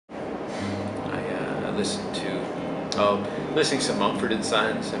listen to, listening to Mumford and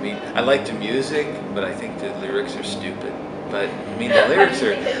Sons. I mean, I like the music, but I think the lyrics are stupid. But I mean, the lyrics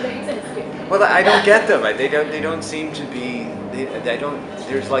are. Well, I don't get them. They don't seem to be. They don't.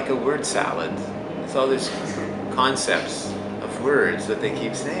 There's like a word salad. It's all these concepts of words that they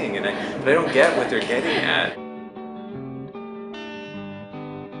keep saying, but I don't get what they're getting at.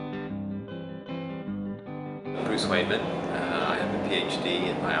 Bruce Wainman. I have a PhD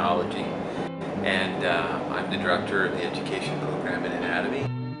in biology, and I'm the director of the education program in anatomy.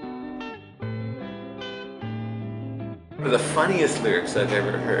 One of the funniest lyrics I've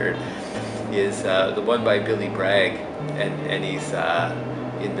ever heard is the one by Billy Bragg, and he's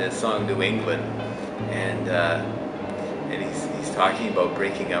in the song New England, and he's talking about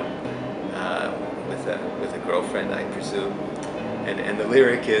breaking up with a girlfriend, I presume, and the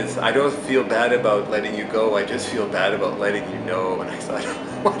lyric is, "I don't feel bad about letting you go, I just feel bad about letting you know." And I thought,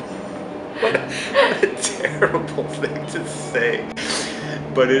 what a terrible thing to say,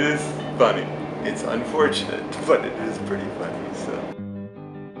 but it is funny. It's unfortunate, but it is pretty funny. So,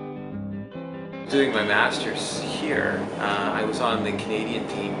 doing my master's here, I was on the Canadian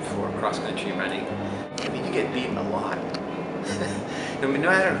team for cross-country running. I mean, you get beaten a lot. I mean, no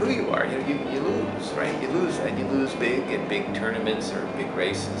matter who you are, you lose, right? You lose, and you lose big in big tournaments or big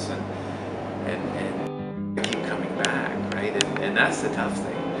races, and you keep coming back, right? And that's the tough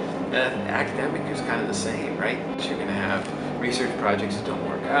thing. Academic is kind of the same, right? You're going to have research projects that don't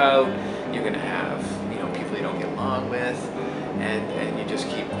work out. You're going to have, people you don't get along with, and you just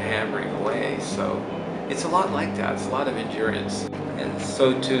keep hammering away. So it's a lot like that. It's a lot of endurance. And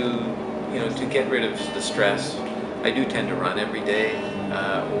so to get rid of the stress, I do tend to run every day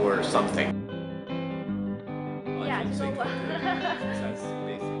or something. Yeah, so that's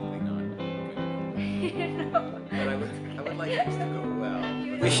basically not good. But I would like things to go well.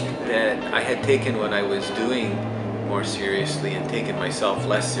 I wish that I had taken what I was doing more seriously and taken myself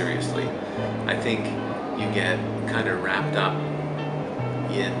less seriously. I think you get kind of wrapped up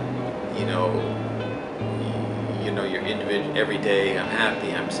in, your individual, every day I'm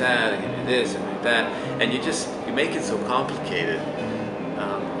happy, I'm sad, I'm gonna do this, I'm gonna do that, and you make it so complicated.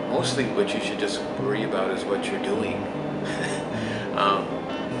 Mostly what you should just worry about is what you're doing.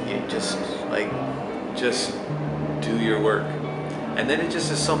 You just do your work. And then it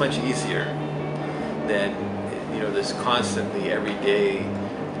just is so much easier than, this constantly every day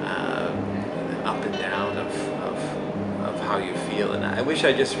up and down of how you feel. And I wish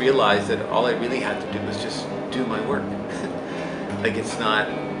I just realized that all I really had to do was just do my work. Like it's not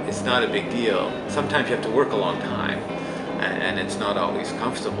a big deal. Sometimes you have to work a long time, and it's not always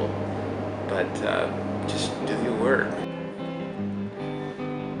comfortable, but just do your work.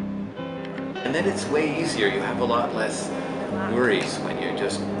 And then it's way easier. You have a lot less worries when you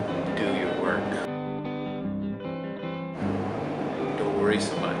just do your work. Don't worry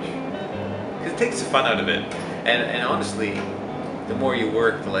so much, because it takes the fun out of it. And honestly, the more you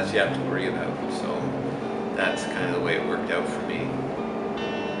work, the less you have to worry about. So that's kind of the way it worked out for me.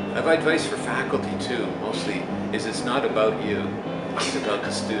 I have advice for faculty too, mostly, is it's not about you, it's about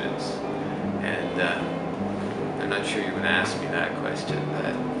the students. And I'm not sure you're going to ask me that question,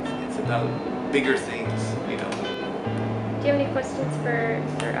 but it's about bigger things, Do you have any questions for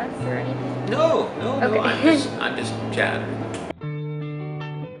us or anything? No, Okay. I'm just chattering.